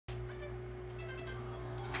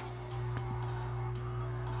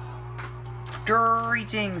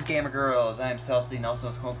Greetings, gamer girls! I'm Celestine, also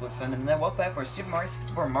as Clona Comics Inc, and welcome back for Super Mario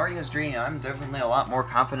 64 Mario's Dream. I'm definitely a lot more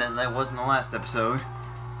confident than I was in the last episode.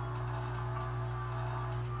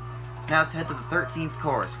 Now let's head to the 13th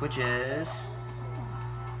course, which is...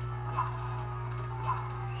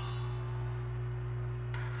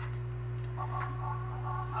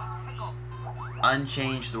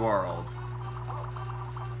 Unchanged World.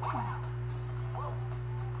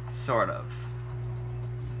 Sort of.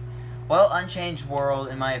 Well, Unchanged World,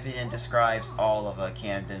 in my opinion, describes all of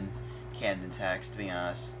Camden's hacks, to be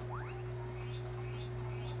honest.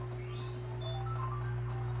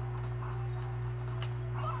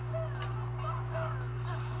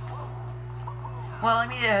 Well, I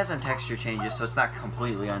mean, it has some texture changes, so it's not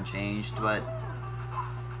completely unchanged, but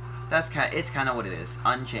it's kind of what it is,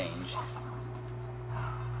 unchanged.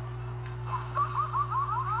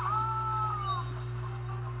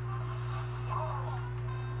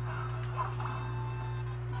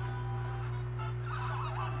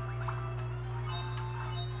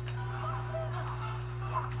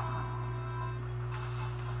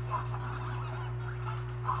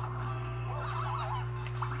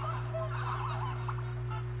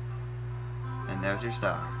 And there's your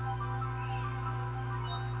star.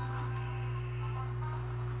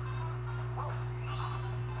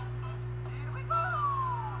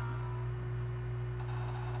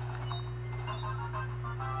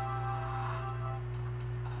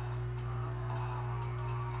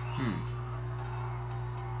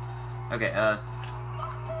 Okay,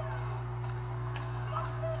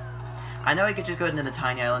 I know I could just go into the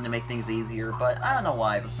tiny island to make things easier, but I don't know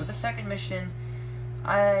why. But for the second mission,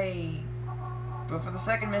 I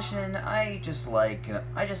just like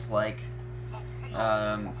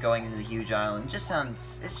going into the huge island.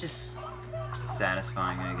 It's just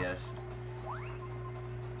satisfying, I guess.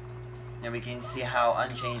 And we can see how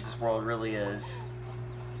unchanged this world really is.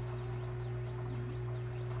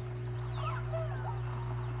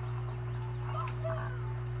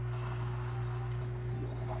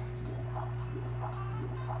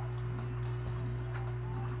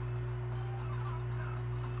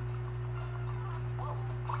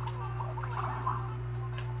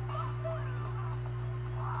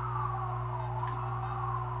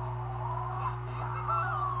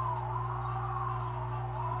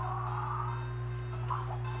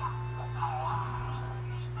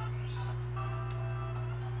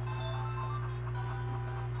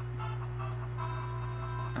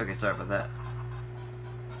 Okay, sorry about that.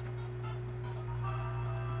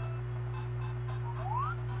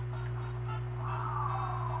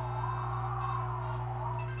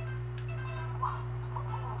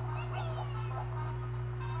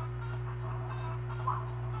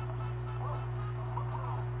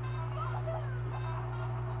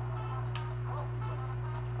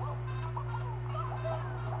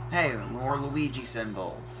 Hey, more Luigi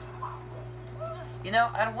symbols. You know,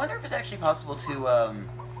 I wonder if it's actually possible to,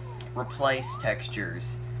 replace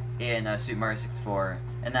textures in Super Mario 64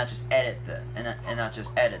 and not just edit them, and not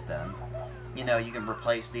just edit them. You know, you can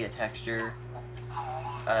replace the texture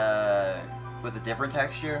with a different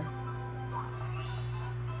texture.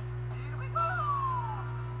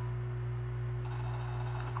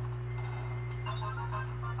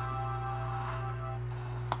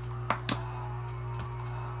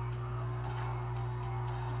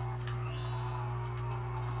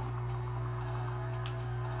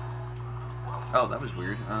 Oh, that was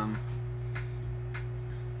weird.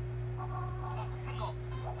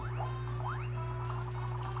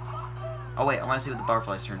 Oh wait, I want to see what the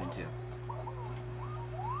butterflies turned into.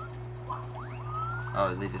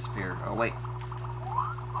 Oh, they disappeared. Oh wait.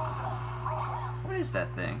 What is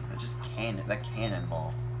that thing? That's just that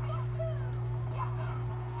cannonball.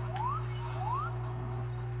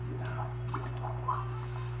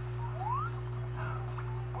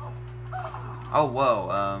 Oh,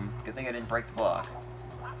 whoa, good thing I didn't break the block.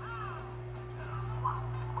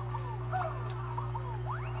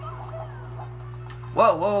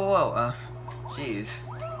 Whoa, whoa, whoa, jeez.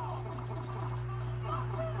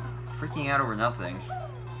 Freaking out over nothing.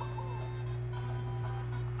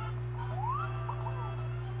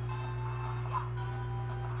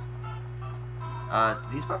 Do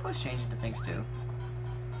these butterflies change into things too?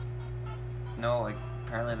 No, like,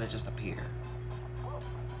 apparently they just appear.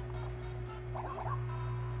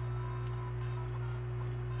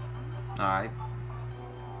 Alright.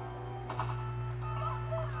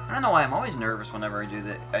 I don't know why I'm always nervous whenever I do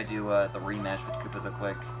the rematch with Koopa the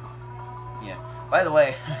Quick. Yeah. By the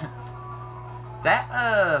way,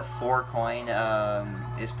 that 4 coin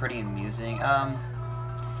is pretty amusing.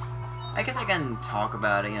 I guess I can talk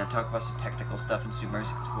about it, you know, talk about some technical stuff in Super Mario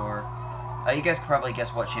 64. You guys can probably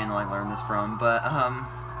guess what channel I learned this from, but,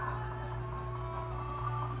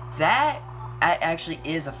 that actually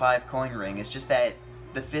is a 5 coin ring. It's just that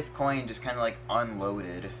the 5th coin just kind of, like,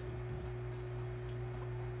 unloaded.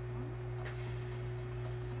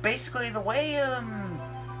 Basically, the way,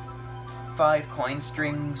 5 coin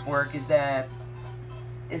strings work is that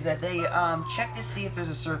they, check to see if there's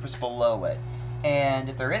a surface below it. And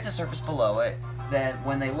if there is a surface below it, then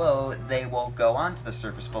when they load, they will go onto the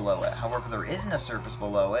surface below it. However, there isn't a surface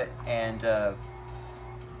below it, and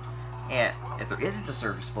if there isn't a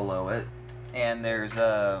surface below it, and there's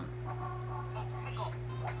a...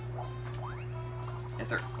 If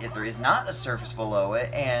there is not a surface below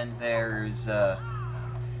it, and there's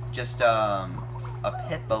just a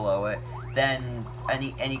pit below it, then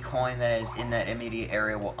any coin that is in that immediate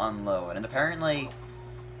area will unload. And apparently,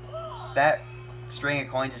 that string of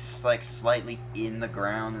coins is like slightly in the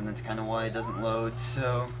ground, and that's kind of why it doesn't load.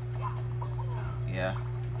 So, yeah.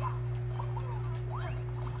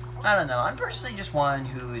 I don't know. I'm personally just one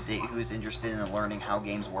who is interested in learning how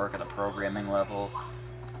games work at a programming level.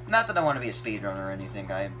 Not that I want to be a speedrunner or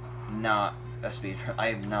anything. I'm not a speedrunner. I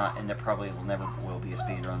am not, and I probably never will be a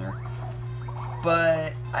speedrunner.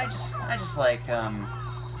 But I just like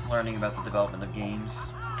learning about the development of games,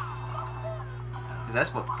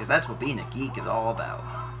 because that's what being a geek is all about.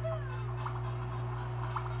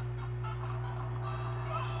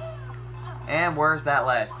 And where's that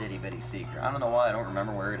last itty bitty secret? I don't know why I don't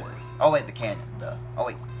remember where it is. Oh wait, the cannon. Duh. Oh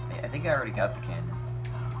wait, I think I already got the cannon.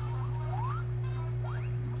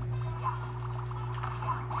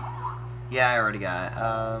 Yeah, I already got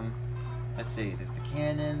it. Let's see. There's the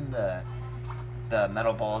cannon, the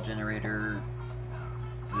metal ball generator,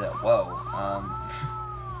 the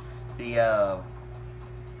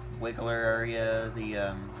wiggler area,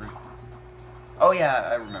 oh yeah,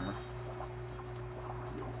 I remember.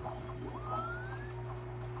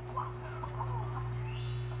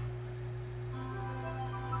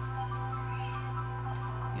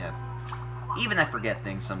 Yeah. Even I forget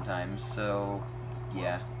things sometimes, so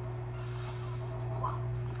yeah.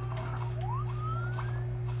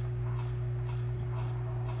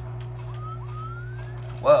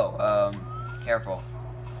 Whoa, careful.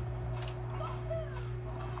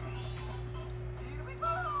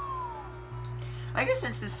 I guess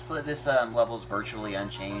since this level is virtually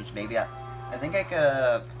unchanged, maybe I think I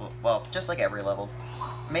could, well, just like every level,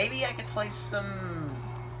 maybe I could play some...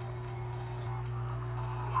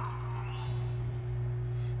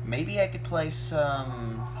 Maybe I could play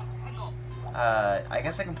some... I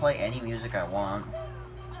guess I can play any music I want.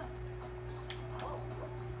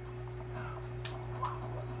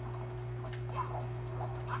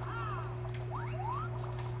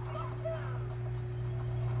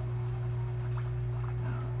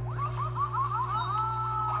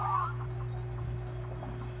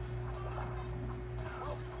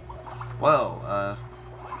 Whoa,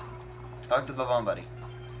 talk to the Babon buddy.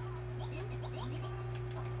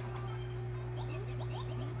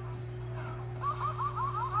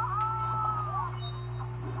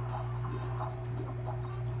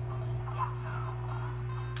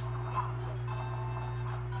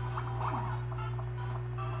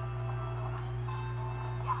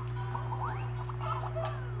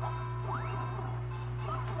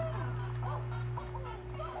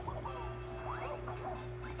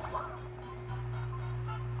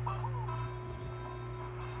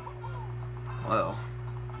 Whoa.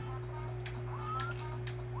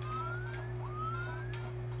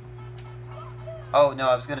 Oh, no,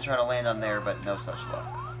 I was gonna try to land on there, but no such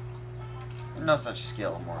luck. No such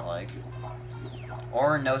skill, more like.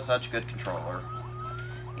 Or no such good controller.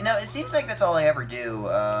 You know, it seems like that's all I ever do,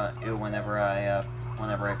 whenever I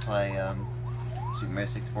play, Super Mario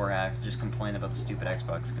 64 hacks. Just complain about the stupid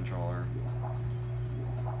Xbox controller.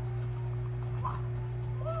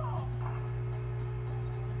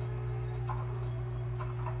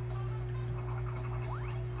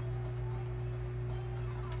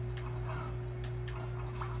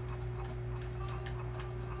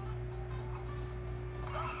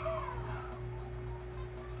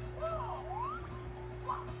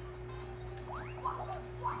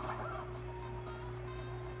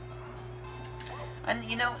 And,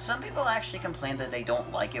 you know, some people actually complain that they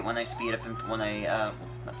don't like it when I speed up and when I,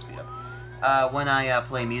 not speed up, when I,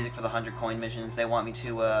 play music for the 100 coin missions. They want me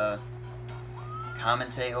to,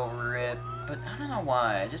 commentate over it, but I don't know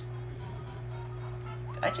why. I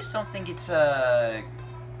just don't think it's,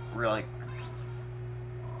 really,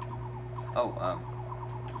 I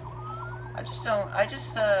just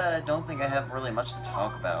don't think I have really much to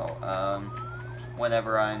talk about,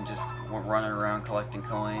 whenever I'm just running around collecting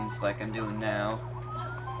coins like I'm doing now.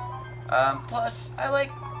 Plus, I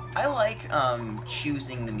like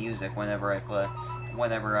choosing the music whenever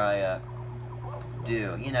I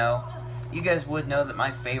do. You know, you guys would know that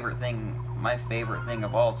my favorite thing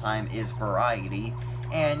of all time is variety,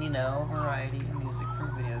 and you know, variety music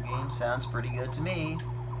for video games sounds pretty good to me.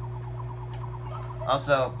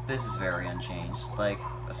 Also, this is very unchanged. Like,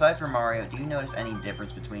 aside from Mario, do you notice any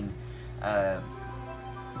difference between the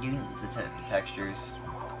textures?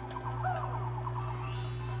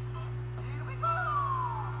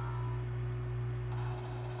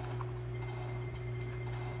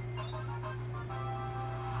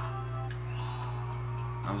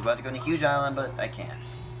 I was about to go on a huge island, but I can't.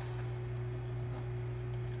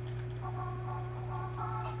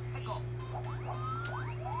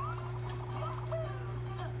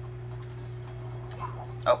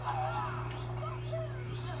 Oh.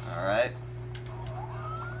 Alright.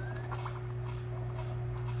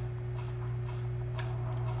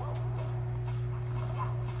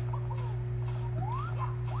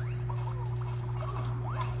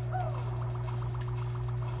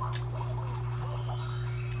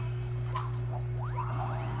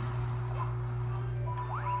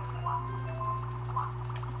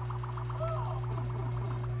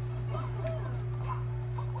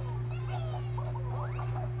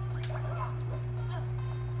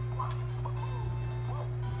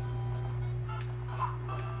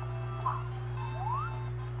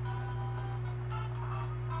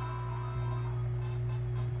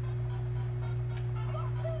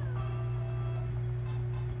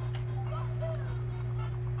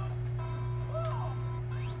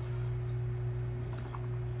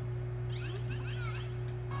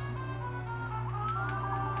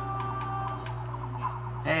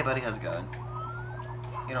 Hey buddy, how's it going?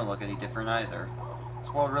 You don't look any different either.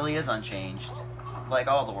 This world really is unchanged. Like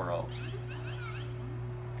all the worlds.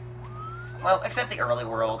 Well, except the early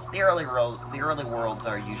worlds. The early worlds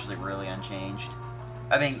are usually really unchanged.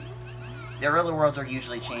 I mean, the early worlds are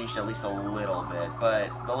usually changed at least a little bit, but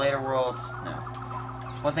the later worlds, no.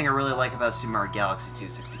 One thing I really like about Super Mario Galaxy 2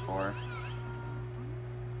 64.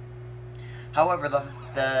 However,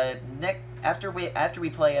 after we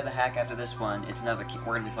play the hack after this one,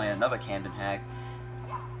 we're gonna be playing another Camden hack.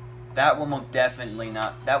 That one will definitely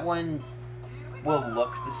not. That one will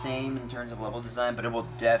look the same in terms of level design, but it will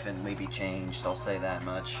definitely be changed. I'll say that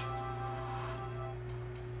much.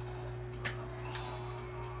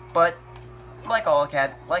 But like all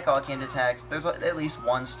Camden hacks, there's at least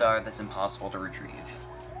one star that's impossible to retrieve.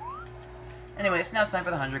 Anyways, now it's time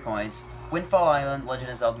for the 100 coins. Windfall Island, Legend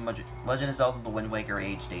of Zelda: The Wind Waker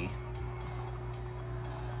HD.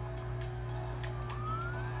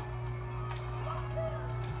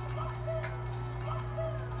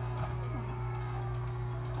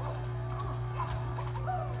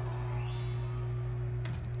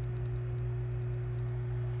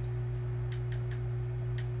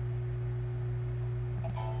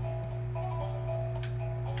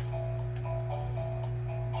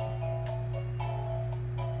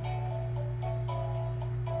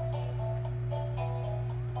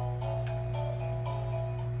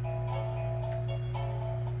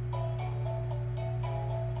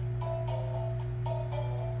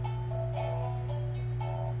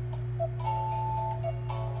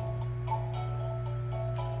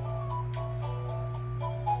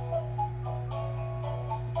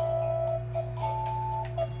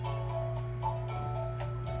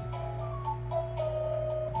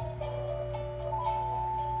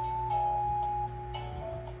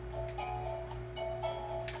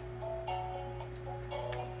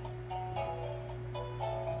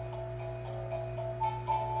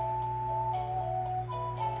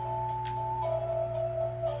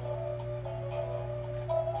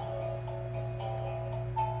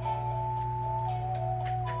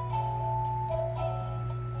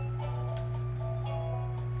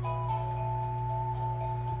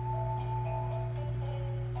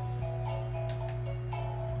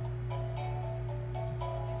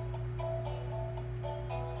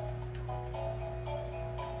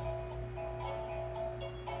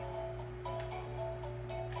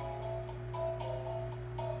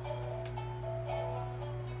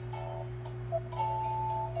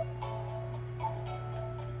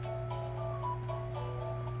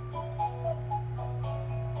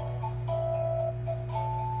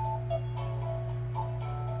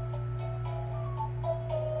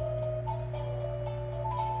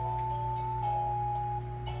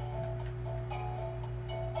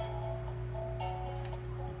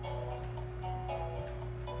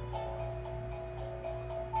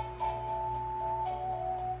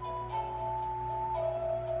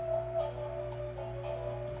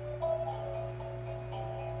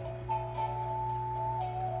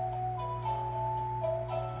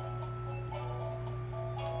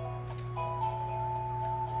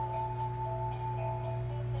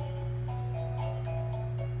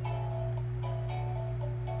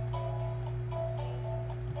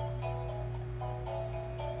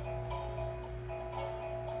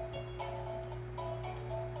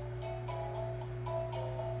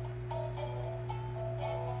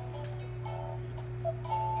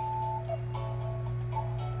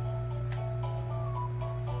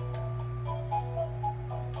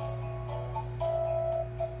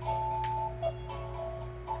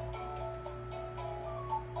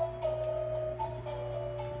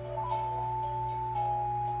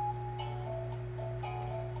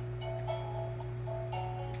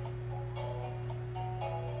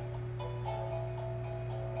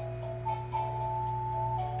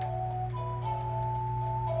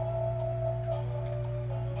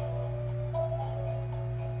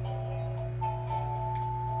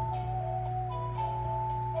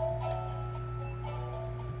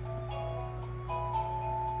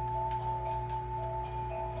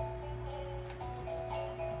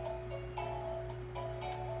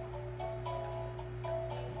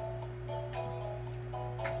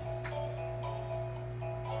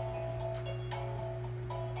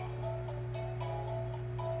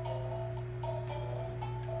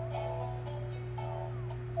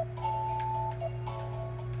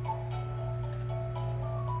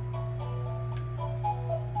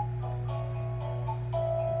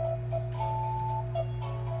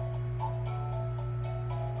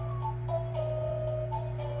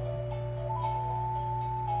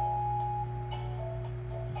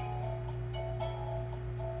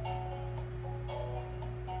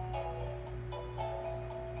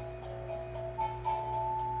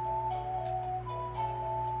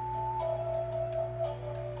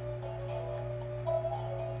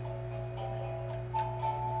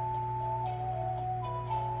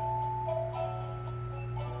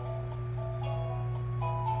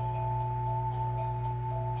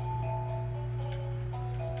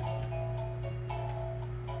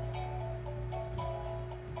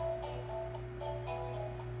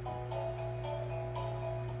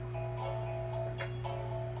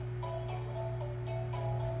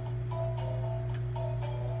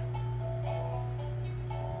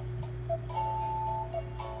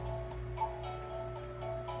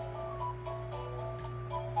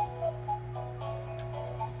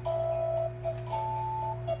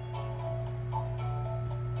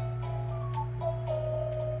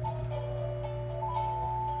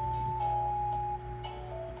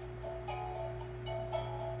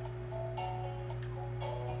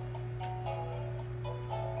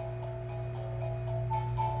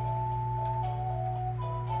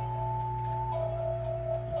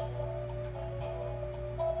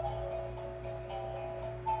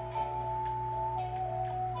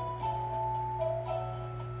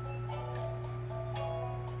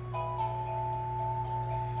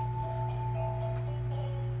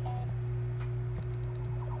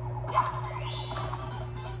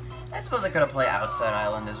 suppose I could have played Outside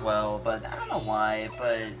Island as well, but I don't know why,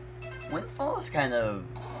 but Windfall is kind of,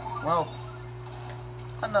 well,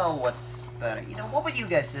 I don't know what's better. You know, what would you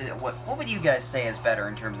guys say, what would you guys say is better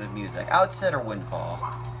in terms of music? Outset or Windfall?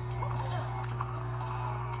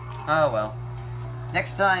 Oh well.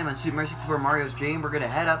 Next time on Super Mario 64 Mario's Dream, we're gonna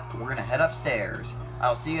head upstairs.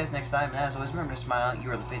 I'll see you guys next time, and as always, remember to smile.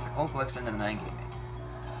 You are the face of Clone Collection and the 9 Game.